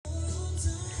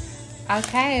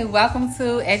Okay, welcome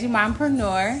to Edgy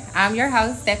Mompreneur. I'm your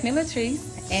host, Stephanie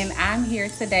Latrice, and I'm here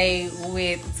today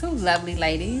with two lovely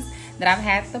ladies that I've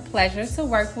had the pleasure to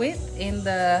work with in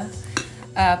the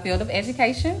field of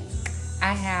education.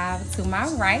 I have to my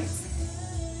right,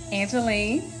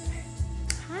 Angeline.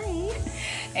 Hi.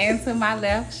 And to my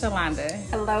left, Shalonda.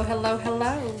 Hello, hello,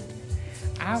 hello.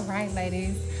 All right,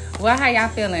 ladies. Well, how y'all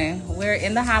feeling? We're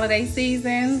in the holiday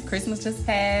season. Christmas just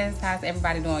passed. How's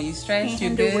everybody doing? You stressed?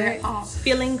 You good? We're off.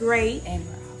 Feeling great. And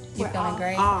you feeling off.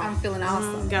 great? I'm feeling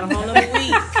awesome. Got a whole other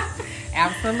week.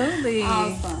 Absolutely.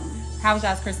 Awesome. How was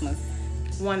y'all's Christmas?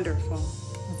 Wonderful.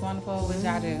 It was wonderful. What did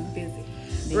y'all do? Busy.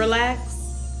 Relax.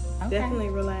 Okay. Definitely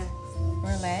relax.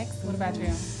 Relax. What about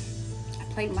you? I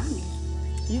played mommy.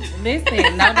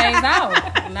 Listen, no days off.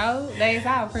 No days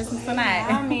off. Christmas tonight.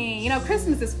 I mean,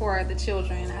 Christmas is for the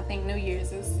children. I think New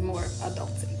Year's is more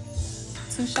adulting.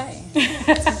 Touche.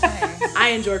 I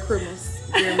enjoy Christmas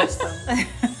very much so.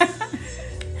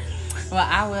 Well,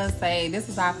 I will say this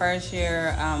is our first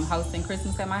year hosting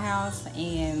Christmas at my house,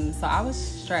 and so I was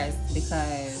stressed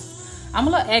because I'm a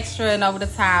little extra and over the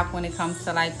top when it comes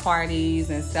to like parties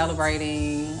and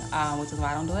celebrating, which is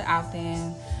why I don't do it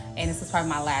often. And this is probably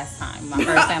my last time, my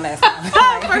first and last time.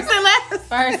 First and last.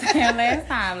 First and last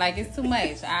time. Like, it's too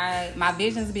much. My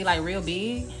visions be like real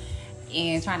big,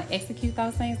 and trying to execute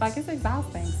those things, like, it's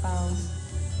exhausting. So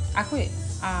I quit.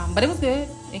 But it was good.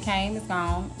 It came, it's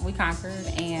gone. We conquered,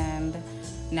 and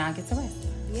now I get to rest.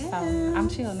 Yeah. So I'm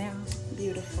chill now.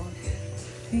 Beautiful.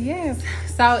 Yes.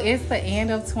 So it's the end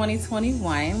of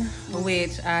 2021,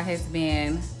 which has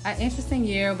been an interesting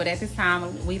year. But at this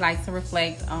time, we like to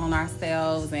reflect on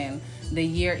ourselves and the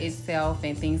year itself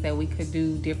and things that we could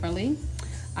do differently.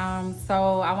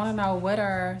 So I want to know, what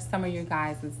are some of your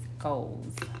guys'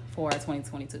 goals for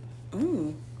 2022?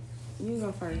 You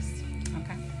go first.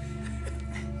 Okay.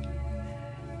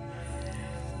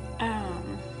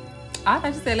 I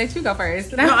thought you said let you go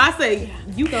first. No, I say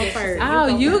you go first. Oh,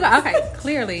 you go first. Okay,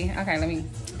 clearly. Okay, let me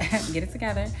get it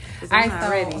together. I'm not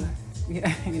ready.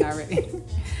 Yeah, you're not ready.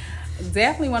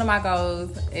 Definitely one of my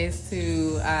goals is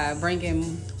to bring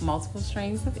in multiple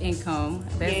streams of income.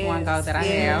 That's one goal that I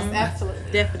have.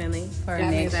 Absolutely. Definitely. For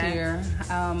next year.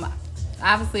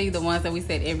 Obviously, the ones that we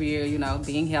said every year,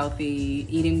 being healthy,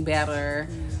 eating better,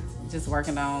 just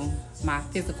working on my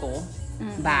physical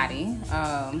body.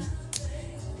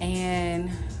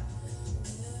 And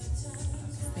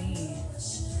let's see,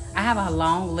 I have a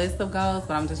long list of goals,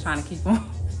 but I'm just trying to keep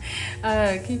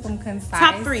them concise.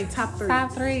 Top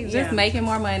three. Just making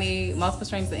more money, multiple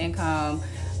streams of income,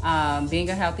 being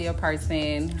a healthier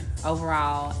person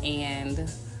overall, and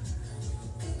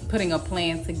putting a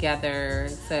plan together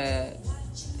to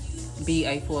be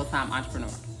a full-time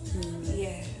entrepreneur.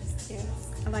 Yes.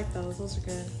 I like those. Those are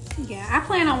good. Yeah, I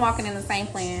plan on walking in the same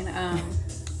plan.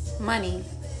 Money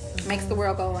makes the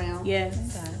world go around. Yes.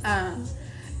 So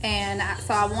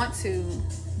I want to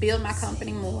build my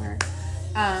company more.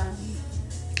 I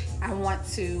want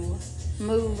to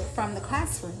move from the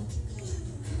classroom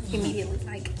immediately,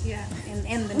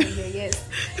 in the new year.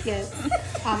 Yes.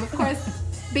 Of course,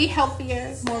 be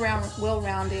healthier, more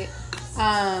well-rounded,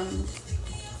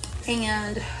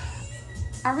 and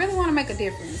I really want to make a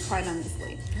difference, quite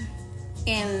honestly,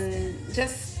 in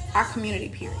just our community.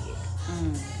 Period.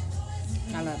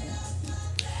 I love it.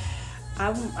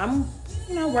 I'm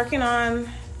working on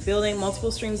building multiple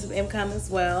streams of income as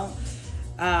well.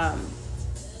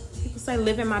 People say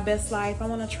living my best life. I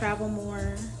want to travel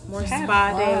more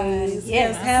spa days.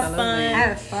 Yes, have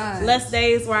fun. Less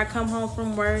days where I come home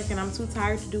from work and I'm too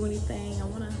tired to do anything. I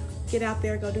want to get out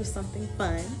there, go do something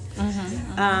fun.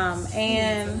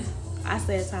 And I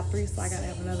said top 3, so I got to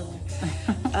have another one.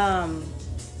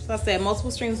 So I said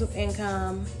multiple streams of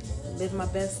income, live my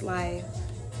best life.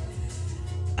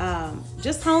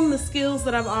 Just hone the skills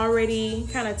that I've already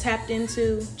kind of tapped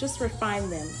into. Just refine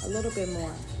them a little bit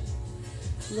more,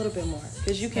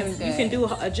 because you can do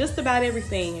just about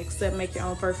everything except make your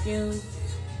own perfume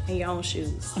and your own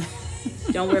shoes.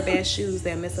 Don't wear bad shoes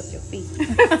that mess up your feet.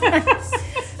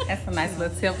 That's a nice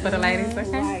little tip for the ladies. Okay,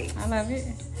 Right. I love it.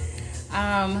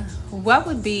 What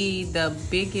would be the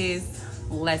biggest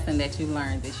lesson that you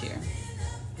learned this year?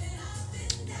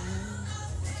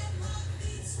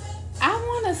 I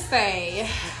want to say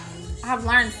I've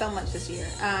learned so much this year.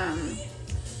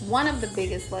 One of the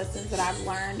biggest lessons that I've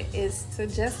learned is to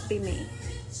just be me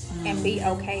and be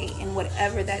okay in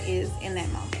whatever that is in that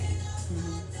moment.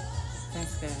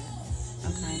 That's good.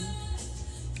 Okay.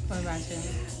 What about you?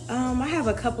 I have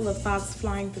a couple of thoughts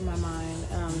flying through my mind.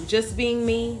 Just being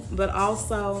me, but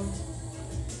also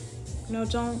You know,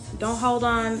 don't hold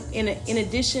on. In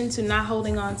addition to not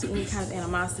holding on to any kind of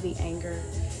animosity, anger,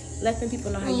 let them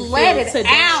people know how you feel today.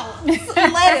 Out.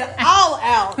 Let it all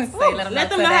out. Let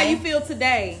them know how you feel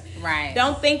today. Right.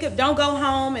 Don't go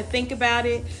home and think about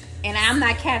it. And I'm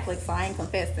not Catholic, so I ain't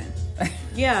confessing.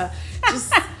 Yeah.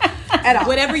 Just at all.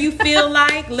 Whatever you feel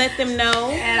like, let them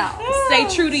know. At all. Stay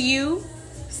true to you.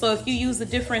 So if you use a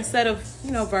different set of,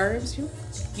 verbs, you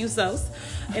use those.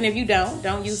 And if you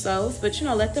don't use those. But,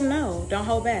 let them know. Don't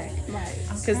hold back. Right.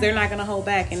 Because they're not going to hold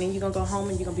back. And then you're going to go home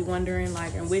and you're going to be wondering,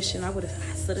 and wishing I should have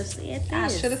said this. I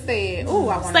should have said, ooh,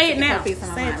 I want to say it now. Piece of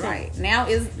my mind. Right. Now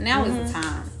is the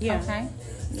time. Yeah. Okay.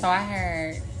 So I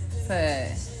heard to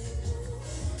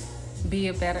be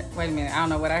a better... Wait a minute. I don't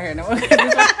know what I heard. No.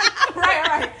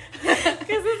 right.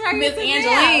 Because it's like Miss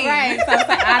Angeline. Right. So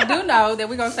I do know that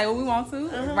we're going to say what we want to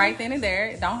right then and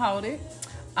there. Don't hold it.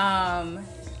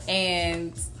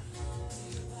 And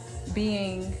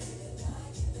being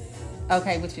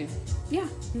okay with you. Yeah.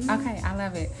 Okay, I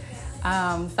love it.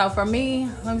 So for me,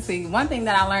 let me see. One thing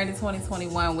that I learned in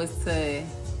 2021 was to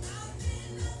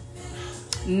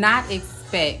not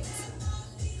expect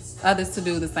others to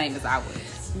do the same as I would.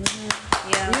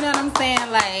 Yeah. You know what I'm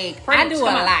saying? Like, I do a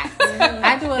lot.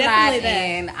 I do a lot,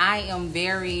 and I am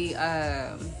very...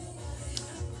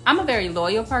 I'm a very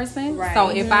loyal person. Right. So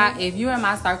if you're in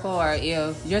my circle, or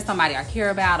if you're somebody I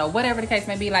care about, or whatever the case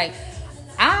may be, like,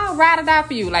 I'll ride or die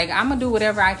for you. Like, I'm gonna do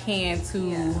whatever I can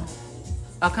to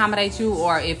accommodate you,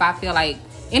 or if I feel like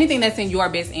anything that's in your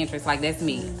best interest, like, that's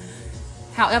me.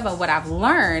 However, what I've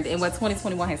learned and what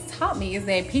 2021 has taught me is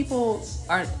that people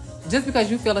are, just because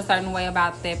you feel a certain way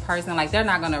about that person, like, they're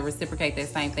not gonna reciprocate that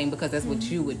same thing because that's what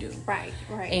you would do. Right.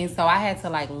 And so I had to,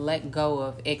 like, let go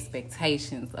of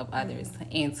expectations of others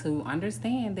and to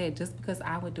understand that just because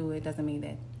I would do it doesn't mean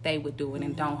that they would do it,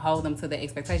 and don't hold them to the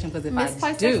expectation, because if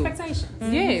I do, expectations.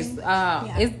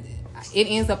 Yes, it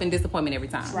ends up in disappointment every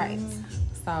time. Right.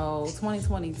 So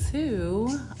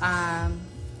 2022,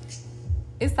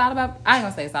 it's all about, I ain't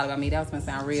gonna say it's all about me, that was gonna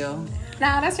sound real.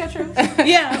 Nah, that's your truth.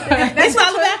 Yeah, that's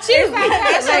all about you.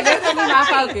 That's gonna be my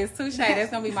focus. Touche,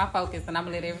 that's gonna be my focus, and I'm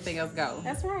gonna let everything else go.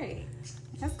 That's right.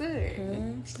 That's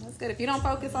good. That's good. If you don't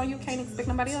focus on you, can't expect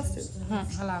nobody else to.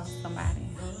 Hello, somebody.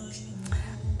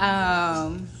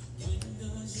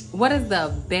 What is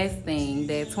the best thing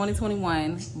that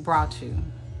 2021 brought you?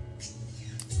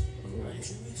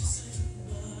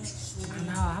 I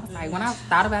know, I was like, when I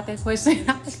thought about that question,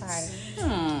 I was like,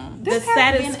 The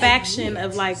satisfaction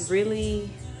of, like, really,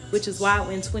 which is why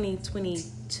in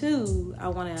 2022, I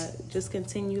want to just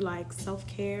continue, like,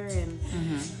 self-care and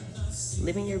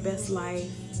living your best life.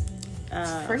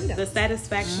 Freedom. The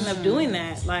satisfaction of doing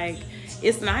that. Like,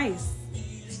 it's nice.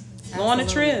 Absolutely. Go on a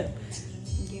trip.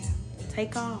 Yeah.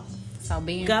 Take off. So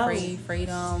being Go. free,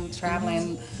 freedom,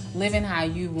 traveling, living how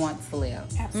you want to live.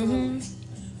 Absolutely.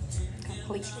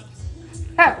 Completely.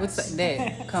 What's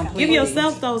that? Completely. Give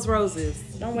yourself those roses.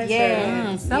 Don't wait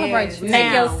for celebrate you. Take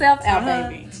now. yourself out,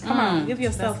 baby. Come on. Give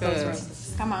yourself That's those good.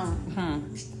 roses. Come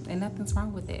on. And nothing's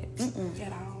wrong with that.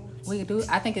 At all. We do.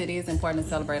 I think it is important to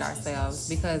celebrate ourselves,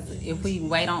 because if we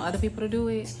wait on other people to do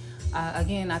it,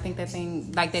 again, I think that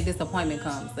thing, like, that disappointment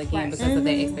comes again because of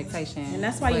that expectation. And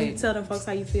that's why you tell them folks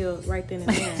how you feel right then and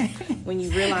there. When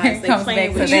you realize It they comes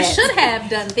playing back with to you. You should have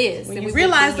done this. When you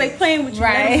realize they playing with you,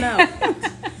 Right. let them know.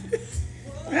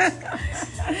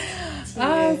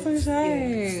 Oh, for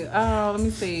sure. Oh, let me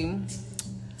see.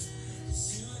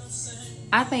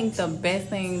 I think the best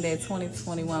thing that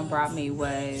 2021 brought me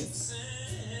was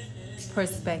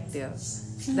perspective.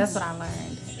 That's what I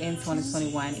learned in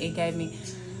 2021. It gave me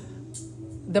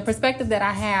the perspective that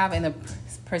I have and the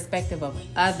perspective of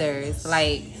others.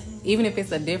 Like, even if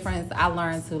it's a difference, I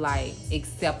learned to, like,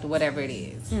 accept whatever it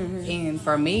is. And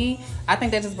for me, I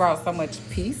think that just brought so much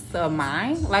peace of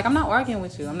mind. Like, I'm not arguing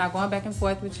with you. I'm not going back and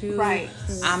forth with you. Right.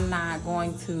 I'm not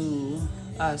going to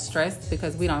stress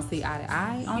because we don't see eye to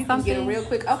eye on You can something. get a real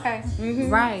quick, okay.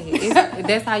 Right.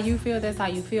 That's how you feel. That's how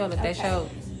you feel. If that's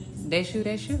you,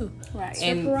 that's you. Right.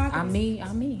 And I'm me.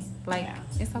 Like, Yeah.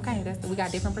 it's okay. We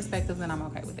got different perspectives, and I'm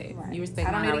okay with that. Right. You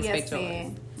respect mine, I respect yours.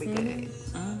 Man. We good.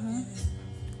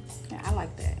 Yeah, I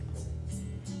like that.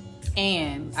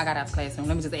 And I got out of the classroom.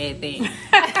 Let me just add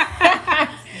that.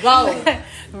 Goals.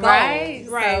 Right?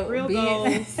 Right. So Real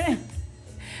goals.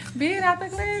 Being out the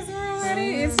classroom,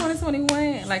 honey, it's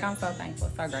 2021. Like, I'm so thankful,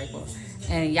 so grateful.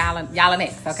 And y'all are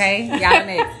next, okay? Y'all are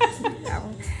next. I need to get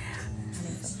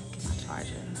my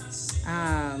charger.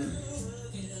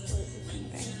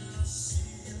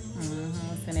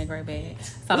 It's in that great bag.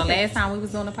 So the last time we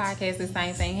was doing the podcast, the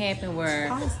same thing happened where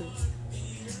Pauses.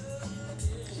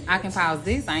 I can pause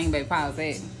this. I ain't better pause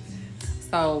that.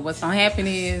 So what's gonna happen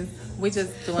is we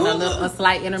just doing a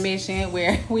slight intermission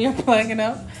where we are plugging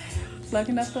up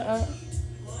the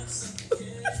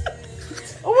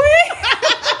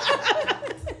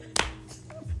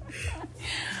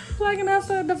plugging up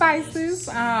the devices.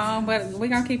 But we're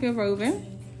gonna keep it moving.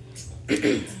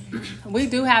 We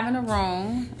do have in the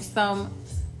room some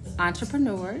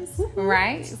entrepreneurs,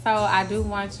 right? So I do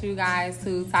want you guys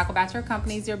to talk about your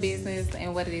companies, your business,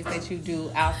 and what it is that you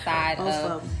do outside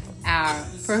of our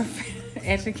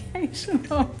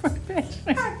educational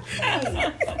profession.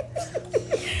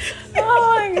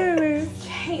 Oh my goodness.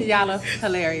 Y'all are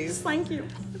hilarious. Thank you.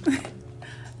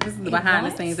 This is the behind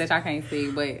the scenes that y'all can't see,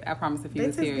 but I promise if you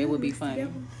was here, it would be funny.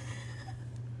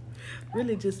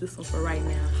 Really just this one for right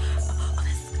now.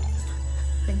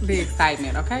 The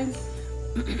excitement, okay?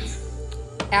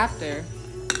 After.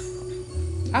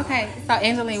 Okay, so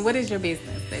Angeline, what is your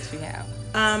business that you have?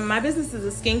 My business is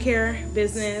a skincare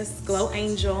business, Glow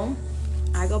Angel.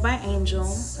 I go by Angel,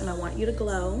 and I want you to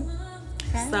glow.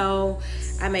 Okay. So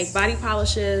I make body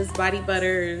polishes, body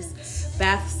butters,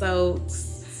 bath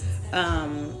soaks,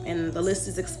 and the list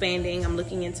is expanding. I'm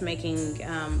looking into making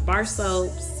bar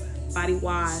soaps, body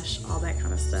wash, all that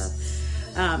kind of stuff.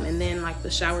 And then like the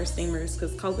shower steamers,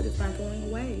 because COVID is not going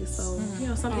away. So,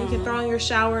 something you can throw in your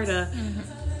shower to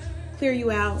clear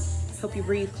you out, help you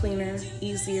breathe cleaner,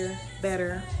 easier,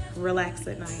 better, relax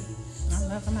at night.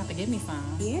 I'm about to get me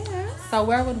some. Yeah. So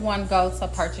where would one go to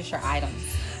purchase your items?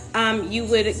 You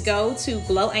would go to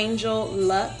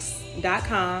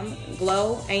glowangellux.com,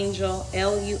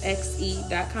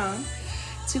 glowangellux.com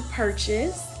to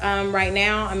purchase. Right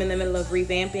now, I'm in the middle of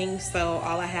revamping, so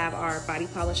all I have are body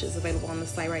polishes available on the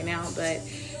site right now, but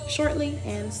shortly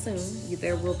and soon,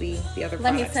 there will be the other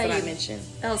products that I mentioned.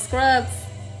 Those scrubs.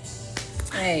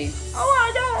 Hey. Oh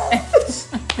my God.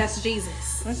 That's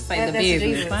Jesus. Let's say the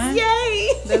business. Huh?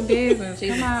 Yay. The business.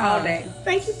 Come on. All day.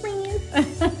 Thank you,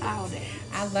 friends. All day.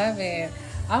 I love it.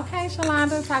 Okay,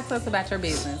 Shalonda, talk to us about your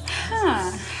business.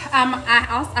 I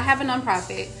have a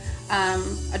nonprofit,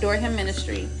 Adore Him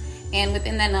Ministry, and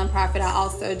within that nonprofit, I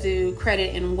also do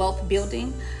credit and wealth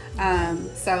building.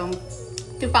 So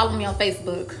you can follow me on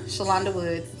Facebook, Shalonda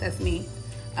Woods. That's me.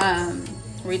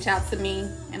 Reach out to me,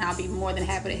 and I'll be more than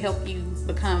happy to help you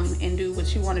become and do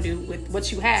what you want to do with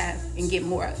what you have and get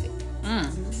more of it.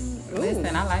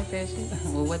 Listen, I like that shit.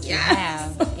 Well, what you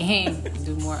have and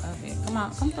do more of it. Come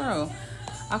on, come through.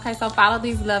 Okay, so follow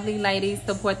these lovely ladies,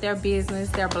 support their business,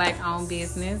 their Black-owned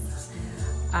business.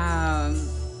 And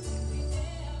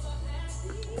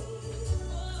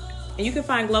you can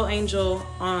find Glow Angel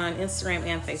on Instagram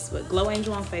and Facebook. Glow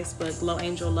Angel on Facebook, Glow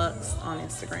Angel Lux on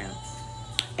Instagram.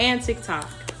 And TikTok.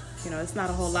 It's not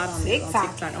a whole lot on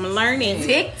TikTok. I'm learning.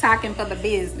 TikToking for the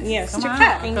business. Yes, come on,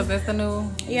 because it's the new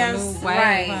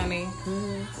wave, honey.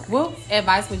 What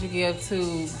advice would you give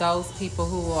to those people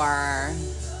who are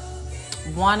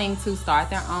wanting to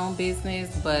start their own business,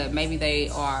 but maybe they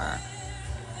are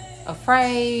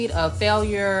afraid of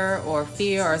failure or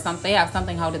fear or something? They have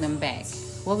something holding them back.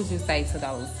 What would you say to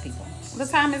those people? The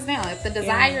time is now. If the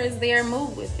desire is there,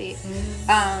 move with it.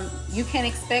 You can't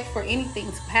expect for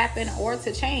anything to happen or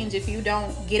to change if you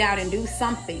don't get out and do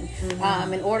something.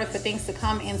 In order for things to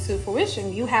come into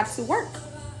fruition, you have to work.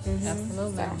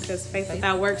 Absolutely. Because faith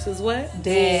without works is what?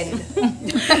 Dead.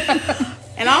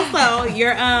 And also,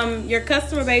 your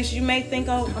customer base, you may think,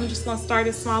 oh, I'm just going to start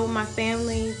it small with my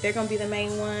family. They're going to be the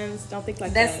main ones. Don't think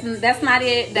like that. That's not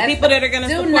it. The people that are going to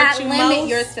support you most limit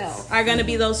yourself. Are going to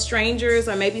be those strangers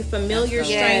or maybe familiar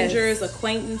strangers,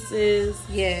 acquaintances.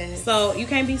 Yes. So you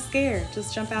can't be scared.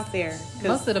 Just jump out there.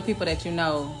 Most of the people that you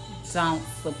know don't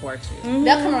support you.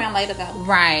 They'll come around later though.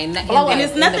 Right. And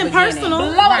it's nothing personal.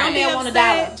 Blow right. up there on the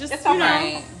dollar. Just, it's okay.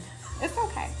 Right. It's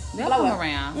okay. They'll come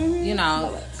around.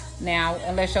 Now,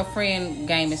 unless your friend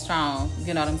game is strong,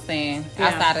 you know what I'm saying? Yeah.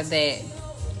 Outside of that,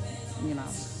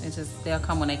 it's just, they'll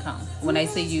come when they come. When they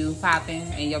see you popping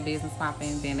and your business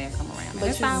popping, then they'll come around.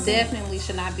 But you definitely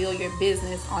should not build your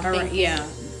business on thinking.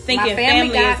 Thinking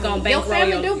family is going to bankroll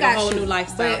your whole new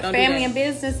lifestyle. But family and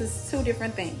business is two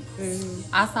different things.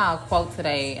 I saw a quote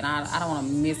today, and I don't want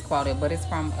to misquote it, but it's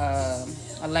from a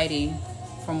lady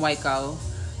from Waco.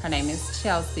 Her name is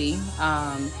Chelsea.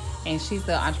 And she's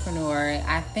the entrepreneur.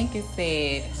 I think it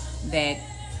said that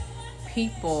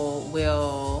people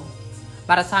will,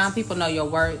 by the time people know your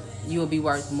worth, you will be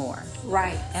worth more.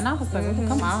 Right. And I was like,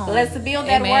 come on. Let's build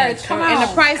that word. Come on. And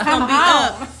the price gonna be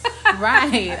up.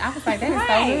 Right. I was like, that is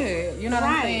so good. You know what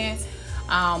I'm saying?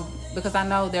 Because I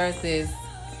know there's this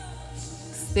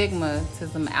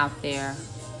stigmatism out there.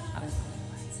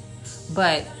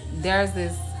 But there's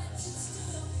this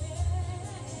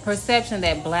perception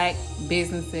that black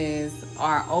businesses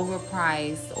are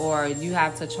overpriced, or you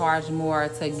have to charge more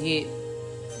to get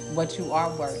what you are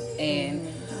worth. And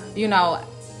you know,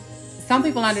 some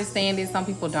people understand it, some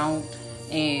people don't,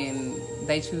 and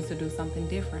they choose to do something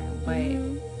different. But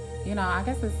you know, I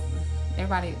guess it's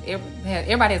everybody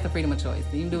has the freedom of choice.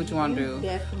 You can do what you want to do,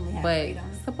 definitely have but freedom.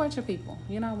 Support your people.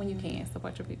 You know, when you can,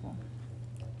 support your people.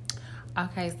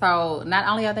 Okay, so not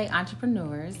only are they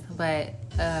entrepreneurs, but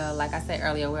like I said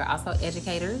earlier, we're also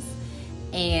educators.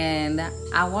 And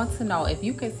I want to know, if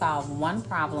you could solve one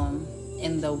problem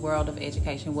in the world of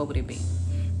education, what would it be?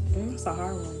 It's a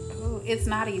hard one. Ooh, it's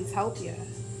not a utopia.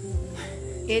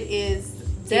 It is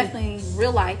definitely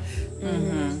real life.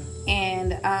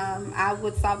 And I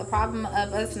would solve the problem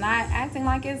of us not acting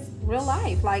like it's real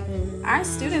life. Like, our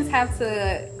students have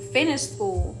to finish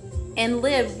school and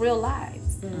live real lives.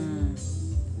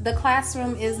 The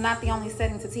classroom is not the only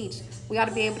setting to teach. We got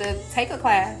to be able to take a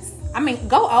class. I mean,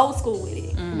 go old school with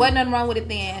it. Wasn't nothing wrong with it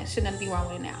then. Should nothing be wrong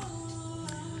with it now.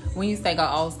 When you say go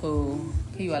old school,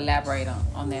 can you elaborate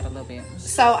on that a little bit?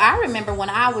 So I remember when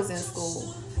I was in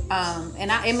school,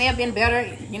 and it may have been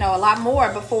better, you know, a lot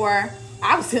more before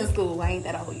I was in school. I ain't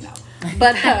that old, you know.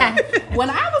 But when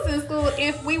I was in school,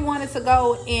 if we wanted to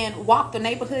go and walk the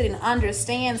neighborhood and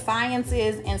understand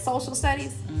sciences and social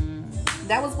studies,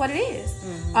 that was what it is.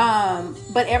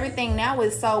 But everything now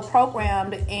is so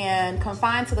programmed and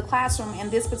confined to the classroom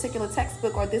and this particular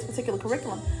textbook or this particular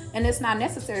curriculum. And it's not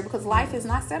necessary, because life is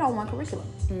not set on one curriculum.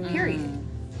 Period.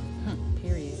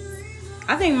 Period.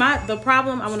 I think the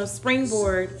problem I want to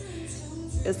springboard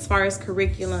as far as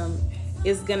curriculum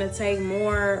is going to take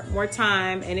more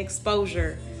time and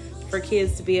exposure for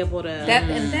kids to be able to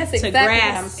exactly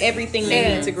grasp everything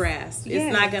they need to grasp.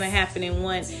 It's not going to happen in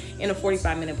a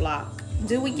 45-minute block.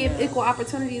 Do we give equal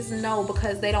opportunities? No,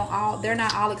 because they're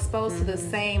not all exposed to the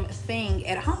same thing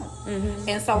at home.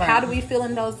 And so how do we fill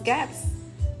in those gaps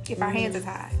if our hands are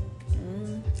tied?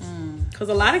 Because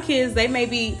a lot of kids, they may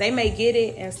get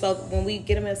it, and so when we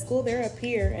get them at school, they're up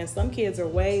here, and some kids are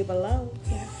way below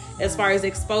as far as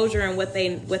exposure and what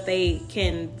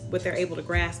they're able to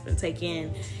grasp and take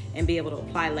in and be able to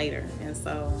apply later. And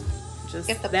so just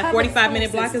that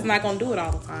 45-minute block is not going to do it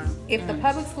all the time. If the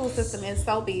public school system is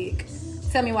so big,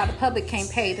 tell me why the public can't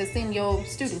pay to send your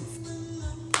students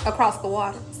across the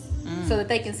waters so that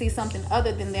they can see something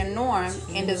other than their norm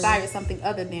and desire something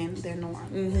other than their norm.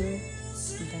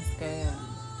 That's good.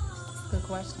 That's a good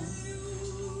question.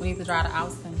 We need to drive to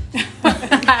Austin.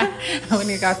 We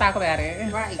need to go talk about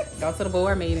it. Right. Go to the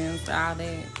board meetings, all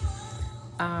that.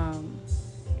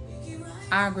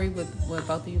 I agree with what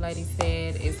both of you ladies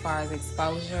said as far as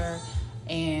exposure.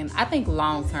 And I think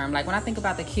long term, like when I think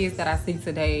about the kids that I see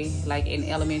today, like in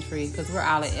elementary, because we're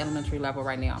all at elementary level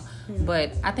right now.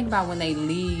 But I think about when they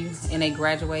leave and they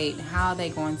graduate, how are they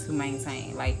going to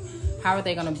maintain? Like, how are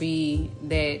they going to be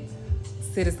that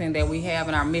citizen that we have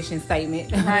in our mission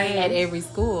statement at every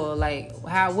school? Like,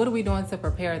 what are we doing to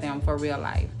prepare them for real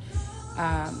life?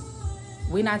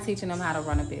 We're not teaching them how to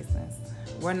run a business.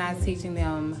 We're not teaching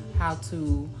them how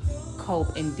to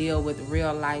cope and deal with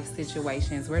real life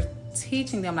situations. We're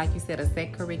teaching them, like you said, a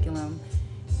set curriculum,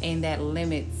 and that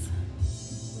limits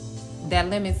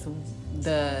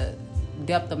the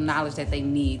depth of knowledge that they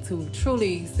need to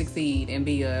truly succeed and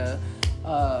be a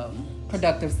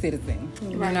productive citizen.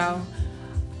 Right. You know,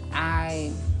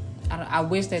 I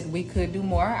wish that we could do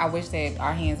more. I wish that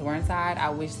our hands weren't tied. I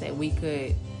wish that we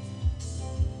could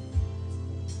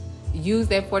use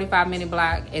that 45-minute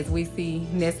block as we see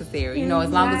necessary. You know, as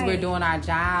long as we're doing our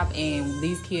job and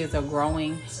these kids are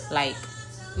growing, like,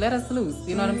 let us loose.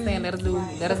 You know what I'm saying? Let us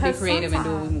be creative and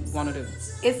do what we want to do.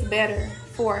 It's better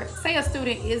for, say a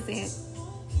student isn't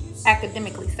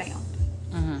academically sound,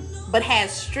 but has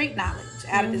street knowledge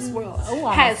out of this world,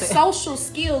 has social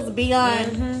skills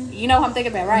beyond, you know what I'm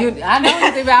thinking about, right? I know what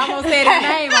you're thinking about. I almost said his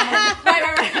name.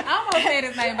 I almost said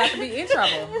his name, about to be in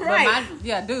trouble. Right.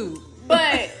 But dude.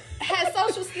 But has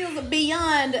social skills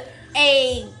beyond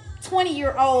a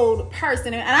 20-year-old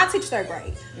person, and I teach third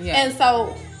grade. Yeah. And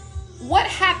so what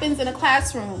happens in a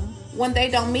classroom when they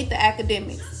don't meet the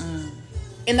academics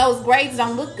and those grades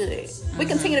don't look good? We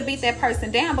continue to beat that person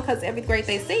down because every grade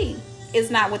they see is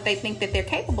not what they think that they're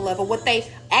capable of or what they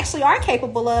actually are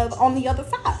capable of on the other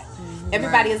side.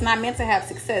 Everybody is not meant to have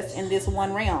success in this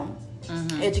one realm.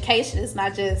 Education is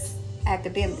not just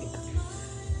academic.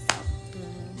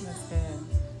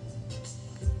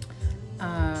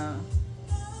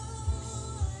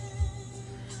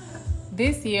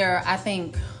 This year, I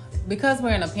think, because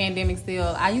we're in a pandemic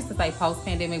still, I used to say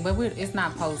post-pandemic, but it's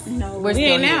not post. No, we're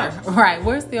still here. Right,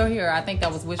 we're still here. I think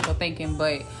that was wishful thinking,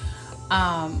 but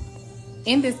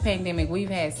in this pandemic, we've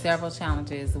had several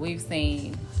challenges. We've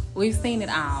seen it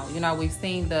all. You know, we've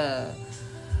seen the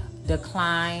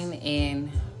decline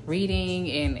in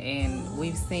reading, and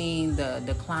we've seen the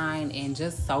decline in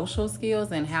just social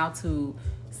skills and how to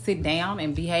sit down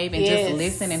and behave and just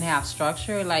listen and have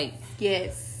structure. Like,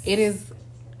 yes, it is.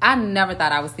 I never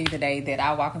thought I would see the day that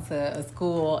I walk into a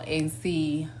school and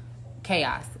see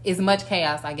chaos. As much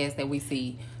chaos, I guess, that we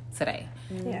see today.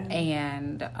 Yeah.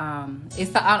 And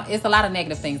it's a lot of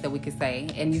negative things that we could say,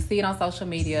 and you see it on social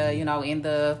media, you know, in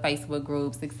the Facebook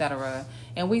groups, etc.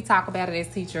 And we talk about it as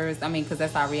teachers. I mean, because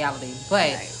that's our reality.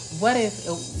 But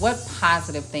what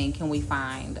positive thing can we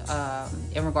find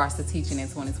in regards to teaching in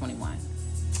 2021?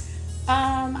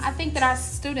 I think that our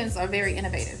students are very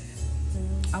innovative.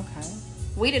 Okay.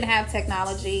 We didn't have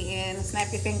technology and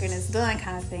snap your finger and it's done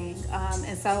kind of thing.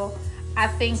 And so I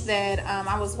think that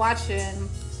I was watching.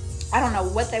 I don't know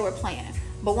what they were playing,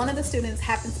 but one of the students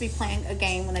happened to be playing a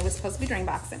game when they were supposed to be dream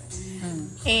boxing.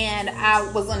 And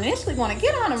I was initially going to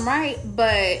get on him, right?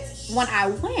 But when I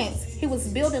went, he was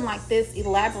building like this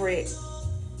elaborate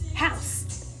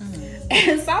house.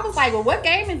 And so I was like, well, what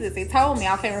game is this? He told me.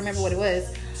 I can't remember what it was.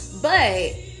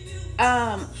 But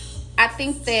I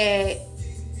think that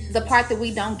the part that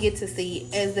we don't get to see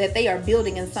is that they are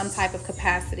building in some type of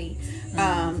capacity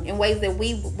in ways that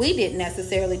we didn't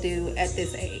necessarily do at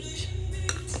this age.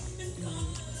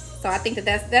 So I think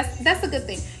that's a good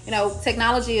thing. You know,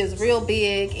 technology is real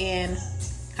big and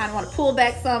kind of want to pull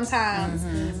back sometimes,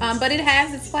 but it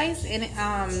has its place, and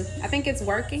I think it's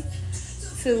working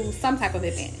to some type of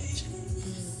advantage.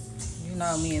 You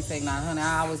know me and technology, honey.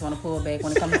 I always want to pull back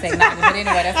when it comes to technology. But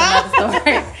anyway, that's another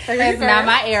story. That's not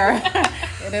my area.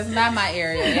 It is not my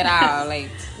area at all, like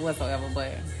whatsoever.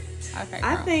 But okay,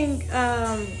 I think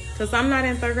because I'm not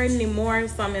in third grade anymore,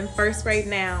 so I'm in first grade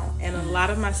now, and a lot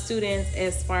of my students,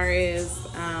 as far as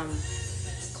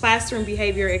classroom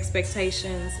behavior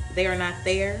expectations, they are not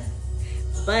there.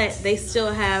 But they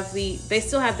still have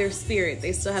their spirit,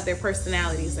 they still have their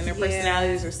personalities, and their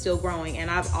personalities are still growing. And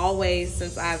I've always,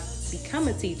 since I've become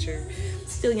a teacher,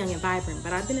 still young and vibrant,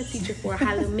 but I've been a teacher for a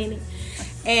hot little minute.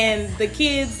 And the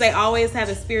kids, they always have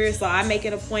a spirit, so I make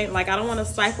it a point, like, I don't want to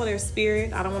stifle their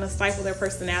spirit, I don't want to stifle their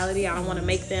personality, I don't want to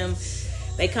make them,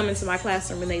 they come into my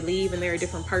classroom and they leave and they're a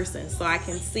different person. So I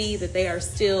can see that they're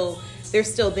still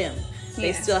them.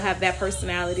 They still have that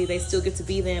personality. They still get to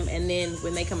be them. And then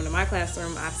when they come into my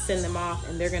classroom, I send them off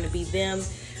and they're going to be them,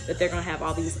 but they're going to have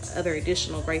all these other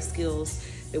additional great skills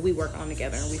that we work on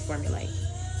together and we formulate.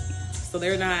 So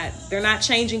they're not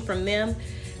changing from them.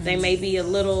 They may be a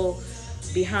little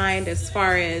behind as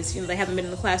far as, you know, they haven't been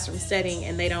in the classroom setting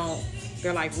and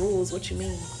they're like, rules, what you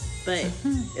mean? But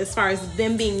as far as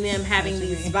them being them, having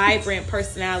these vibrant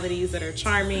personalities that are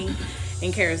charming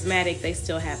and charismatic, they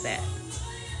still have that.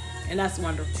 And that's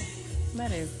wonderful.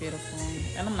 That is beautiful.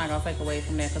 And I'm not going to take away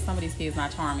from that because some of these kids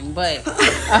not charming. But Tell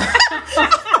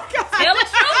the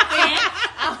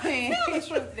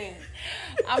truth then.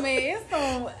 I mean, it's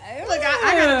so... Look,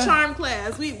 I got a charm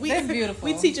class. That's beautiful.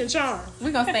 We teaching charm.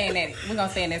 We're going to stay in that. We're going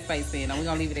to stay in that space then. And we're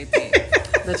going to leave it at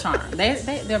that. The charm.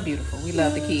 They're beautiful. We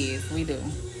love the kids. We do.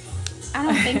 I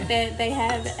don't think that they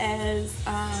have as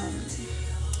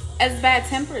bad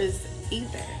tempers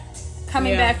either.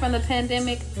 Coming back from the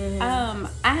pandemic, I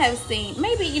have seen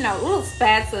maybe, you know, little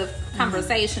spats of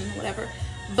conversation, whatever.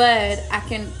 But I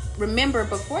can remember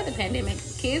before the pandemic,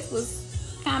 kids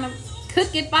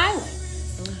could get violent.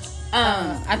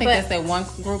 I think that's that one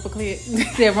group of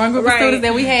students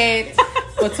that we had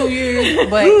for 2 years.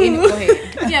 But go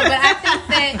ahead. Yeah, but I think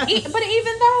that, but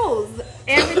even those,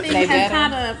 everything has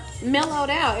kind of mellowed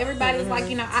out. Everybody's like,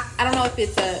 you know, I don't know if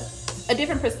it's a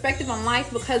different perspective on life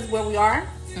because where we are.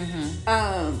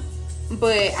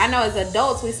 But I know as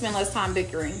adults we spend less time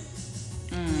bickering.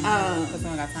 And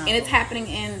it's happening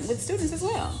with students as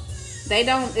well.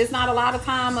 It's not a lot of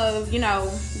time of, you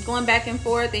know, going back and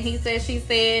forth and he said, she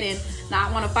said, and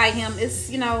not want to fight him. It's,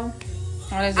 you know,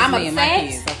 I'm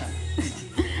upset.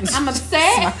 I'm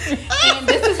upset and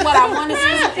this is what I want to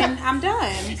do and I'm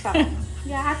done. So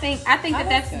yeah, I think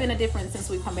that's been a difference since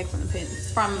we come back from the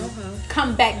pandemic,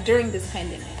 come back during this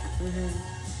pandemic.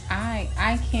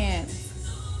 I can't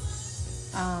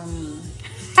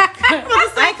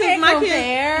I can't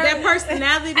compare that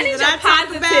personality that I talk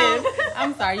about.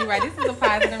 I'm sorry, you're right. This is a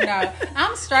positive note.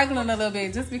 I'm struggling a little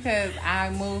bit just because I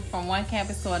moved from one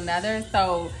campus to another,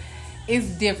 so it's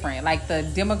different. Like the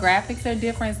demographics are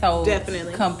different. So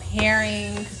definitely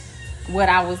comparing what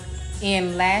I was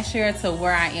in last year to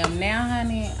where I am now,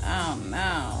 honey.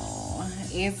 No,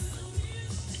 it's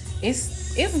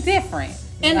different.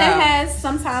 And that has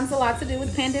sometimes a lot to do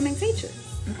with pandemic teachers.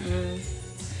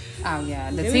 Oh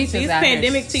yeah, the These teachers out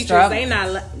pandemic here teachers, struggling.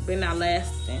 they're not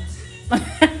lasting.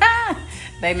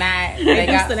 They not. They're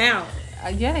missing out.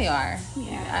 Yeah, they are.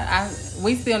 Yeah.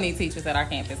 We still need teachers at our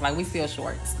campus. Like, we still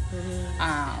short.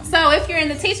 So if you're in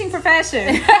the teaching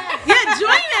profession, Yeah,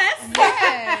 join us.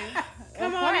 Yes.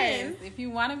 Come Of on course. in. If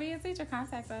you want to be a teacher,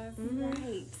 contact us.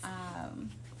 right.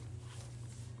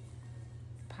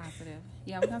 Positive.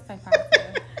 Yeah, we're gonna say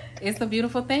positive. It's a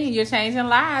beautiful thing. You're changing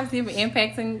lives. You're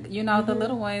impacting, the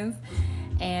little ones,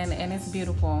 and it's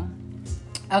beautiful.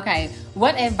 Okay,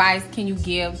 what advice can you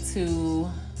give to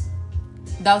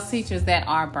those teachers that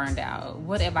are burned out?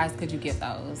 What advice could you give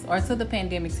those, or to the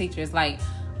pandemic teachers? Like,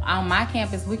 on my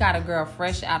campus, we got a girl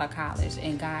fresh out of college,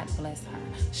 and God bless her.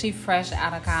 She fresh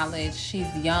out of college.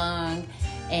 She's young,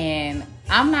 and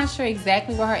I'm not sure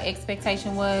exactly what her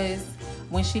expectation was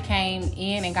when she came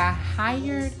in and got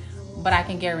hired, but I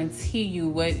can guarantee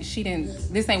you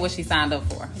this ain't what she signed up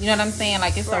for. You know what I'm saying?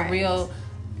 Like, it's a real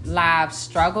live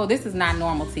struggle. This is not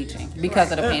normal teaching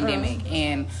because of the pandemic.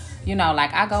 And,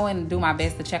 like, I go and do my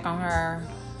best to check on her,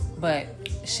 but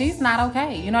she's not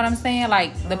okay. You know what I'm saying?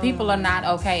 Like, the people are not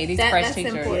okay. These fresh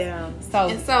teachers. Important.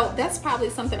 Yeah. So that's probably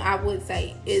something I would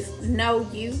say is know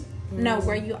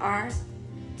where you are,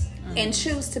 and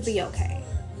choose to be okay.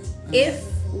 If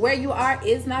where you are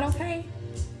is not okay,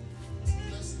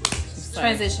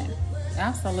 transition.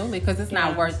 Absolutely, because it's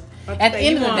not worth. At the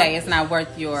end of the day, it's not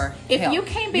worth your If help. you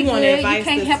can't be good, you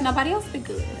can't help nobody else be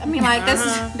good. I mean, like,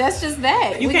 that's just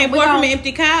that. You can't pour from an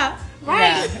empty cup.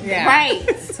 Right. Yeah.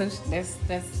 Right. So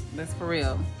that's for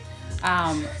real.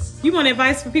 You want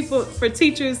advice for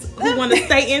teachers who want to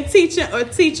stay in teaching, or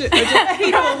just people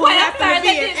who happen to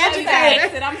be an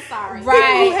educator? I'm sorry.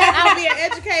 Right. Who happen to be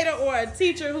an educator or a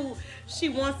teacher who she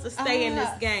wants to stay in this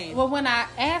game. Well, when I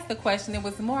asked the question, it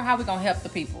was more how we gonna help the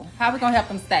people, how we gonna help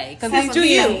them stay. Because Do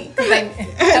you,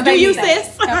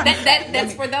 sis?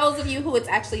 That's for those of you who it's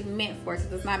actually meant for,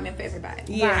 because it's not meant for everybody.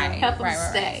 Yeah. Help them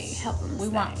stay. Help them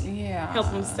stay.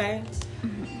 Help them stay.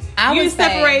 I You would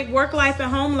separate work life and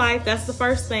home life. That's the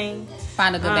first thing.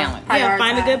 Find a good balance. Yeah,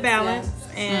 find a good balance.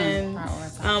 Yeah.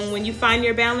 And when you find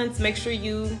your balance, make sure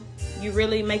you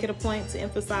really make it a point to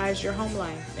emphasize your home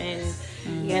life, and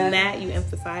in that you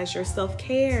emphasize your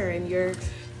self-care and you're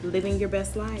living your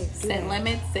best life. Set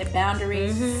limits, set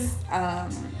boundaries.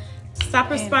 Stop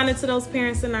responding to those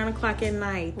parents at 9 o'clock at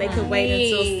night. They could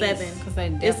wait until 7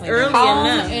 because it's early home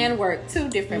enough. and work, two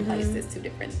different places, two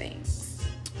different things.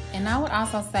 And I would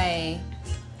also say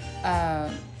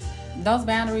those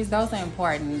boundaries, those are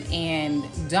important, and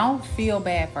don't feel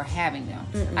bad for having them.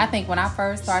 I think when I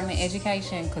first started in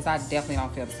education, because I definitely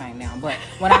don't feel the same now, but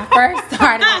when I first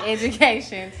started in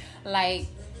education, like,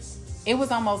 it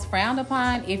was almost frowned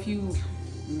upon if you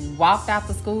walked out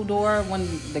the school door when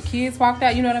the kids walked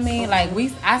out. You know what I mean? Like,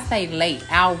 I stayed late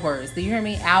hours. Do you hear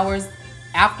me? Hours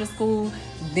after school,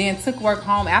 then took work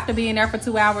home after being there for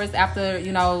 2 hours after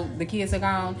the kids are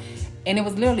gone. And it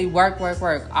was literally work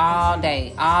all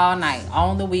day, all night,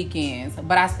 on the weekends.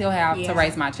 But I still have to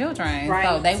raise my children. Right.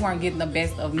 So they weren't getting the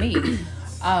best of me.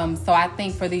 So I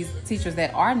think for these teachers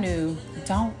that are new,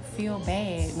 don't feel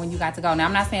bad when you got to go. Now,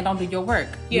 I'm not saying don't do your work.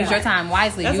 Use your time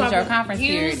wisely. Use your conference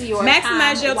period.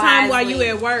 Maximize your time while you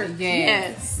at work.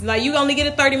 Yes. Like, you only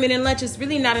get a 30-minute lunch. It's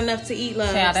really not enough to eat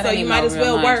lunch. Child, so you might as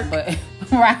well lunch, work.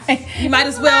 But, right. You might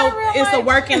as well. It's a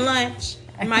working lunch.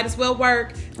 You might as well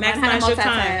work. Maximize your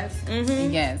time.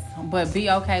 Yes, but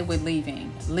be okay with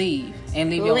leaving. Leave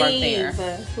and leave your work there.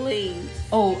 Leave.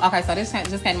 Oh, okay. So this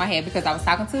just came to my head because I was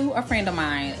talking to a friend of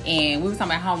mine, and we were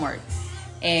talking about homework,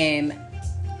 and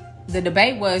the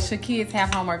debate was, should kids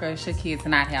have homework or should kids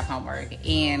not have homework?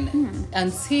 And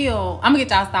until I'm gonna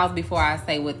get y'all's thoughts before I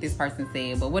say what this person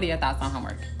said. But what are your thoughts on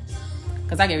homework?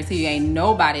 Because I guarantee you, ain't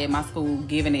nobody at my school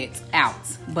giving it out.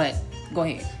 But go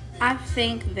ahead. I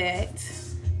think that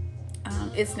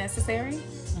it's necessary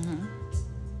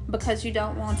because you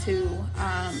don't want to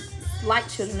like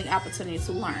children the opportunity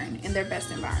to learn in their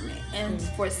best environment, and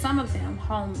for some of them,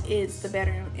 home is the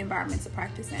better environment to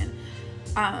practice in.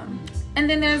 And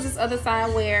then there's this other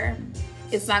side where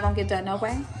it's not gonna get done no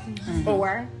way,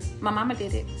 or my mama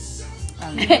did it.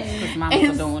 Because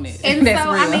mama's doing it. And That's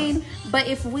so real. I mean, but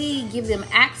if we give them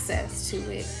access to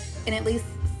it and at least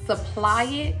supply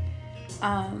it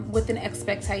with an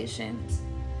expectation,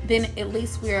 then at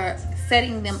least we're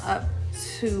setting them up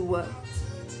to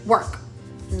work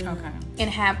and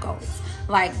have goals.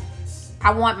 Like,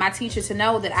 I want my teacher to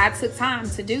know that I took time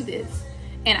to do this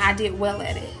and I did well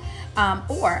at it.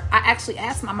 Or I actually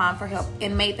asked my mom for help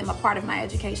and made them a part of my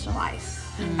educational life.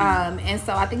 And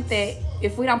so I think that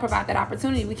if we don't provide that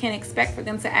opportunity, we can't expect for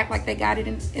them to act like they got it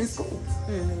in school.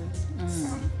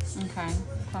 Okay.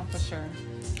 Oh, for sure.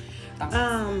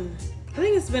 I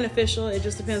think it's beneficial. It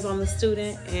just depends on the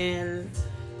student and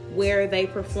where they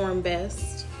perform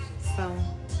best. So,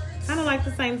 kind of like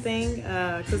the same thing,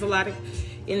 because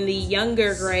in the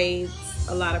younger grades,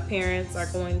 a lot of parents are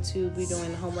going to be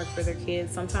doing the homework for their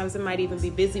kids. Sometimes it might even be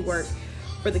busy work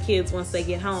for the kids once they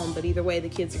get home, but either way, the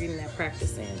kids are getting that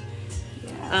practice in.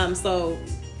 Yeah. So,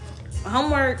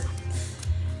 homework,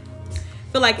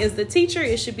 I feel like as the teacher,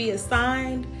 it should be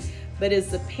assigned, but as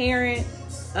the parent,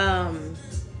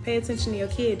 pay attention to your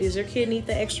kid. Does your kid need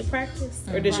the extra practice?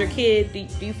 Or does your kid,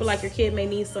 do you feel like your kid may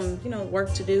need some,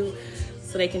 work to do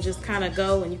so they can just kind of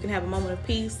go and you can have a moment of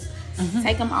peace? Mm-hmm.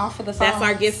 Take them off of the phone. That's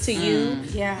our gift to you.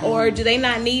 Yeah. Or do they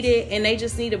not need it and they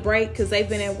just need a break because they've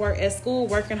been at school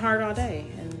working hard all day?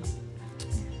 And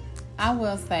I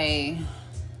will say,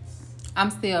 I'm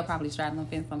still probably straddling the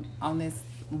fence on this,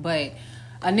 but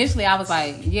initially I was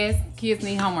like, yes, kids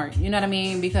need homework. You know what I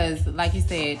mean? Because like you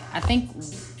said, I think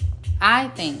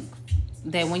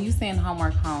that when you send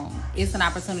homework home, it's an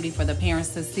opportunity for the parents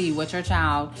to see what your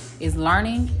child is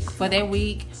learning for that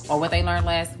week or what they learned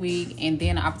last week, and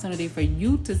then an opportunity for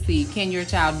you to see, can your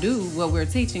child do what we're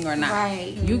teaching or not?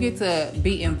 Right. You get to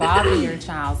be involved in your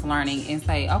child's learning and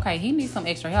say, okay, he needs some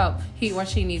extra help. He or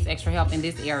she needs extra help in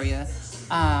this area.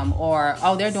 Or,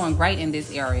 oh, they're doing great in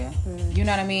this area. You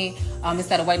know what I mean?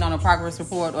 Instead of waiting on a progress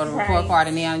report or the report card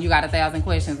and then you got 1,000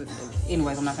 questions.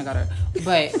 Anyways, I'm not gonna go there.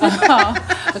 But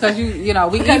because we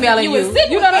emailing you.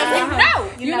 You know what I'm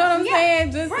saying? You know what I'm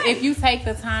saying? Just if you take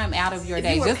the time out of your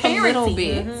day, just a little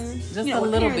bit, just a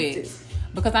little bit.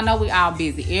 Because I know we all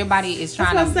busy. Everybody is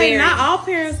trying to. Say not all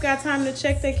parents got time to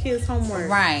check their kids' homework.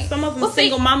 Right. Some of them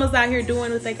single mamas out here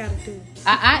doing what they gotta do.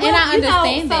 I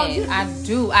understand that. I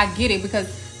do. I get it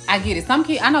because. I get it. Some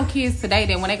kids, I know kids today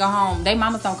that when they go home, their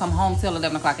mamas don't come home till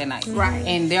 11 o'clock at night. Right.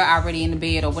 And they're already in the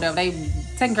bed or whatever. They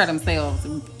taking care of themselves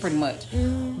pretty much.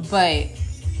 But,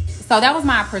 so that was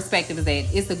my perspective, is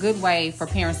that it's a good way for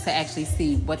parents to actually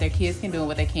see what their kids can do and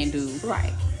what they can't do.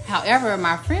 Right. However,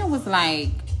 my friend was like,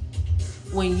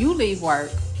 when you leave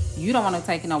work, you don't want to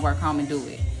take no work home and do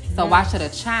it. So why should a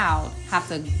child have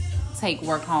to take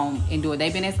work home and do it?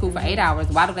 They've been at school for 8 hours.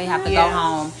 Why do they have to go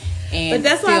home? But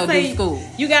that's why I say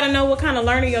you got to know what kind of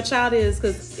learner your child is,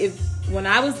 because when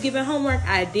I was given homework,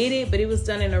 I did it, but it was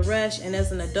done in a rush. And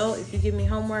as an adult, if you give me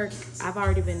homework, I've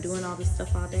already been doing all this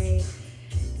stuff all day.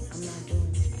 I'm not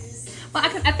doing it. Well,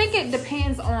 I think it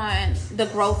depends on the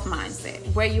growth mindset,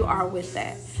 where you are with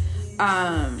that.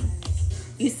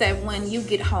 You said when you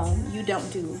get home, you don't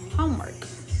do homework.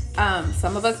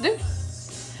 Some of us do.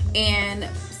 And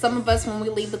some of us, when we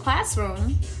leave the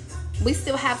classroom, we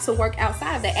still have to work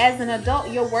outside of that. As an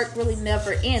adult, your work really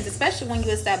never ends, especially when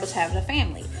you establish having a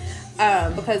family.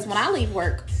 Because when I leave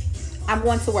work, I'm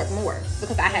going to work more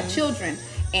because I have children,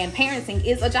 and parenting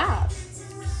is a job,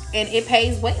 and it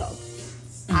pays well.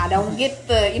 I don't get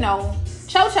the,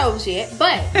 cho-chos yet,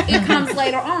 but it comes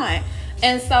later on.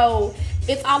 And so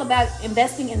it's all about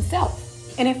investing in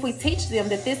self. And if we teach them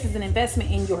that this is an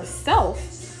investment in yourself,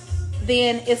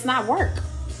 then it's not work.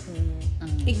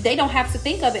 They don't have to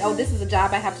think of it, oh, this is a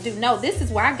job I have to do. No, this is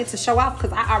where I get to show off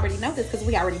because I already know this because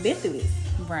we already been through this.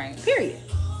 Right. Period.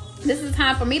 This is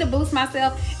time for me to boost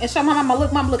myself and show my mama,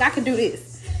 look, I can do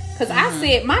this. Because I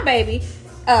said, my baby,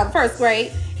 first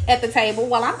grade, at the table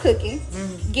while I'm cooking,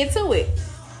 get to it.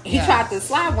 He tried to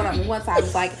slide one on me one time. I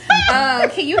was like,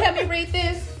 can you help me read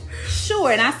this?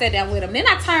 Sure. And I sat down with him. Then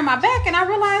I turned my back and I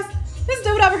realized this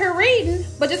dude over here reading,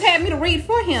 but just had me to read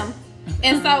for him.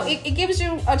 And so it gives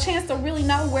you a chance to really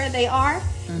know where they are,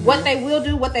 what they will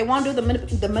do, what they won't do,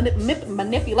 the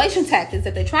manipulation tactics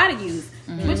that they try to use,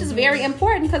 which is very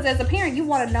important because as a parent, you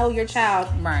want to know your child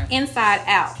inside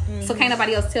out. So can't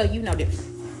nobody else tell you no different.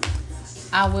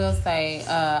 I will say,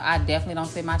 I definitely don't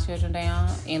sit my children down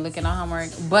and look at no homework,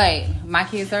 but my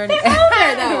kids are older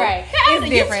though. Right. It's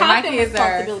different. My kids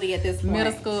are at this point.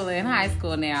 Middle school and high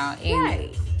school now. And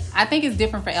right. I think it's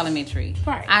different for elementary.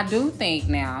 Right. I do think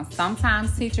now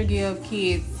sometimes teacher give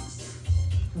kids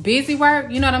busy work.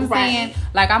 You know what I'm saying?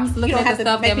 Like I'm looking at the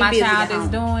stuff that my child is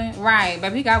doing. Right,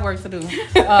 baby, he got work to do.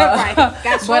 Right.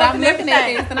 But I'm looking at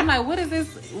this and I'm like, what is this?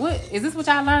 What is this? What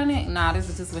y'all learning? Nah, this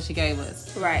is just what she gave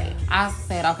us. Right. I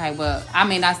said, okay, well, I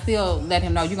mean, I still let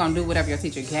him know you're gonna do whatever your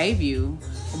teacher gave you,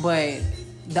 but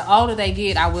the older they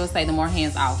get, I will say the more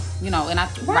hands off. And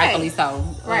rightfully so.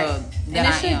 Right.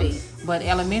 That I am. Be. But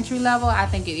elementary level, I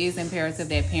think it is imperative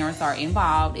that parents are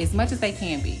involved as much as they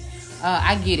can be.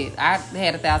 I get it. I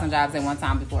had 1,000 jobs at one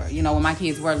time before. When my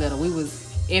kids were little, we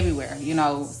was everywhere.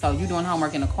 So you doing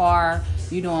homework in the car,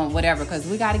 you doing whatever, because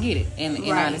we got to get it, and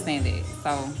I understand that.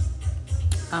 So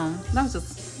that was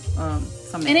just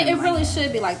something. And it really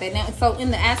should be like that. Now, so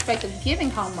in the aspect of giving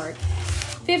homework,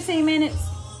 15 minutes,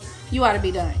 you ought to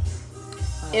be done.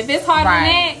 If it's harder than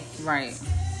that, right.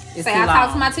 It's say I'll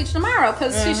talk to my teacher tomorrow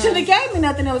because she should have gave me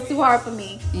nothing that was too hard for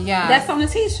me. Yeah, that's on the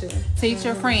teacher. Teach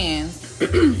your friends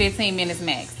 15 minutes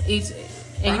max each,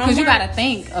 and because you got to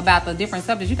think about the different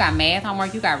subjects. You got math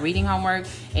homework, you got reading homework,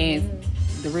 and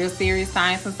the real serious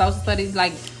science and social studies.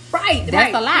 Like,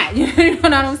 that's a lot. You know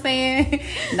what I'm saying?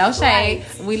 No shade.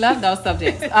 Right. We love those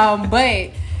subjects.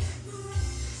 But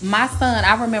my son,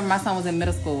 I remember my son was in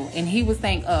middle school, and he was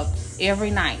staying up every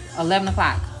night, 11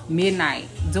 o'clock. Midnight,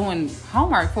 doing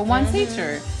homework for one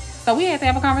teacher. So we had to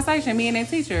have a conversation, me and that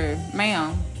teacher.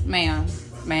 Ma'am.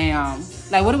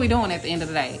 Like, what are we doing at the end of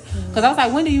the day? Because I was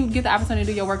like, when do you get the opportunity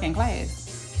to do your work in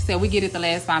class? She said, we get it the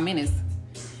last 5 minutes.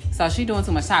 So she doing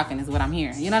too much talking is what I'm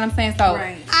hearing. You know what I'm saying? So,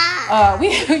 we,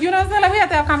 you know what I'm saying? Like, we have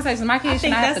to have conversations. My kids should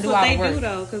not have to do all the work. I think that's what they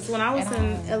do, though. Because when I was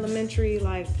in elementary,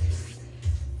 like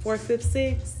 4th, 5th,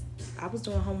 6th, I was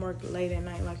doing homework late at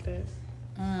night like that.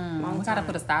 We gotta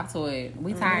put a stop to it.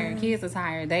 We tired. Kids are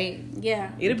tired.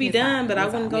 It'll be done, but I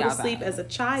wouldn't go to sleep as a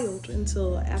child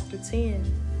until after 10.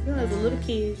 You know, as a little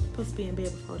kid, you're supposed to be in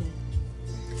bed before then.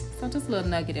 So just a little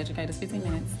nugget, educators, 15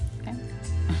 minutes. Okay.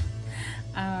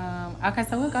 Okay,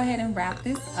 so we'll go ahead and wrap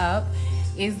this up.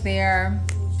 Is there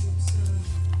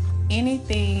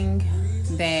anything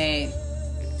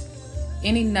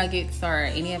any nuggets or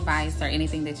any advice or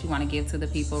anything that you want to give to the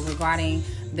people regarding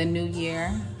the new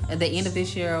year, the end of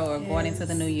this year, or going into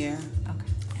the new year?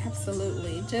 Okay.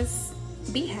 Absolutely. Just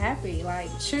be happy.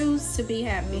 Like, choose to be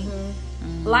happy.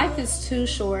 Life is too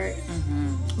short.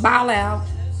 Ball out.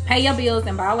 Pay your bills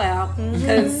and ball out.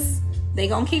 Because they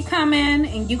going to keep coming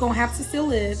and you're going to have to still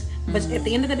live. But at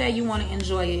the end of the day, you want to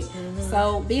enjoy it.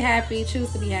 So be happy.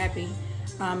 Choose to be happy.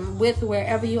 With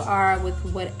wherever you are, with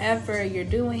whatever you're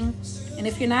doing. And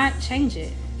if you're not, change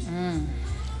it.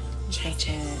 Change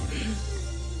it.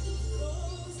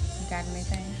 You got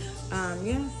anything?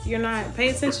 You're not. Pay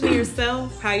attention to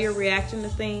yourself, how you're reacting to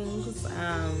things.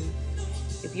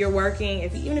 If you're working,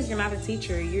 even if you're not a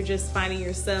teacher, you're just finding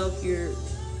yourself.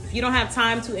 If you don't have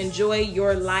time to enjoy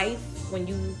your life when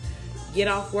you get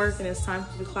off work and it's time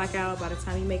for you to clock out, by the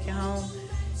time you make it home,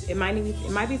 it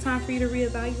might be time for you to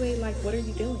reevaluate, like, what are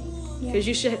you doing? Because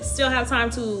you should still have time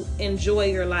to enjoy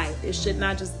your life. It should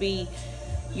not just be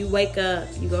you wake up,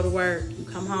 you go to work, you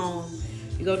come home,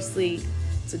 you go to sleep,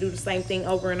 to do the same thing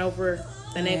over and over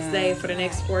the next day for the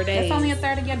next 4 days. That's only a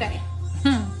third of your day.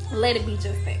 Let it be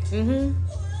just that.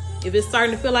 If it's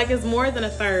starting to feel like it's more than a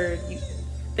third, you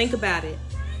think about it.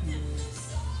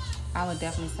 I would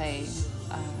definitely say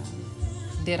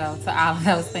ditto to all of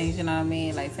those things. You know what I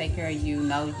mean? Like, take care of you,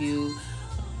 know you,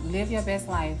 live your best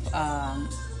life,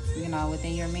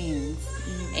 within your means,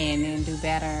 and then do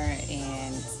better.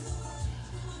 And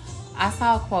I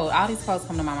saw a quote. All these quotes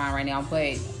come to my mind right now,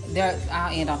 but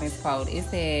I'll end on this quote. It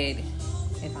said,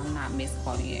 if I'm not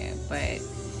misquoting it, but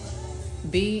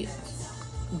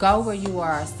go where you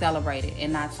are celebrated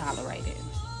and not tolerated.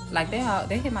 Like,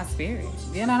 they hit my spirit.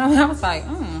 You know what I mean? I was like,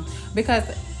 because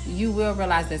you will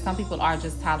realize that some people are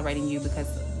just tolerating you because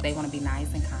they want to be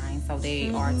nice and kind, so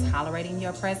they are tolerating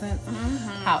your presence.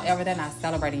 However, they're not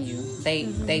celebrating you.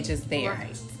 They just there.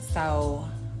 Right. So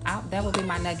that would be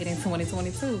my nugget in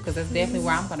 2022, because that's definitely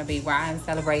where I'm going to be, where I am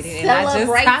celebrated and not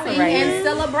just tolerated. And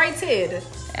celebrated.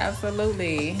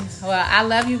 Absolutely. Well, I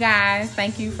love you guys.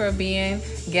 Thank you for being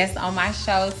guests on my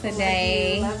show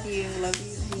today. Love you.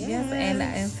 Yes, and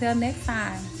until next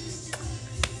time.